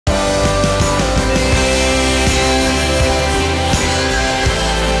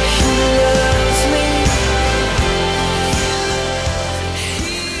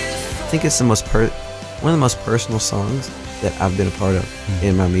think it's one of the most personal songs that I've been a part of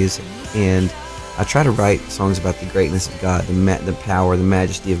in my music. And I try to write songs about the greatness of God, the power, the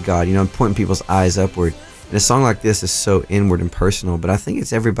majesty of God, pointing people's eyes upward. And a song like this is so inward and personal, but I think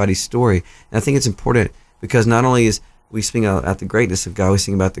it's everybody's story. And I think it's important because not only is we sing out the greatness of God, we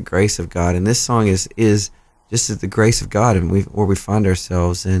sing about the grace of God. And this song is just the grace of God and where we find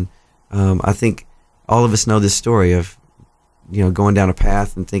ourselves. And I think all of us know this story of, going down a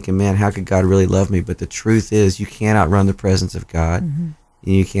path and thinking, man, how could God really love me? But the truth is you can't outrun the presence of God. And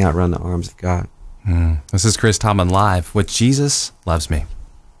you can't outrun the arms of God. This is Chris Tomlin live with Jesus Loves Me.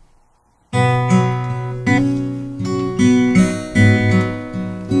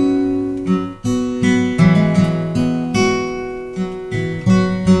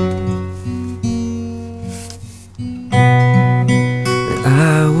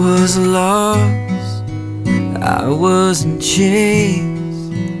 I was lost, I was in chains,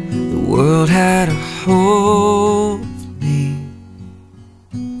 the world had a hold of me.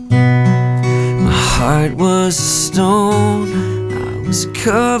 My heart was a stone, I was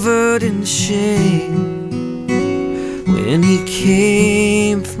covered in shame when he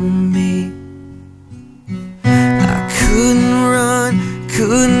came for me. I couldn't run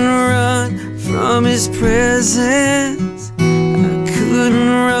from his presence.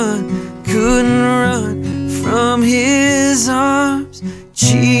 Couldn't run from his arms.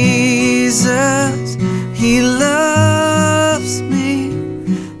 Jesus, he loves me,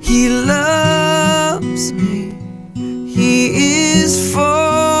 he loves me, he is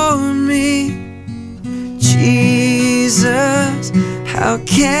for me. Jesus, how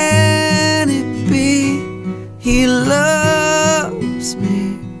can it be? He loves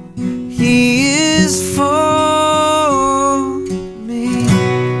me, he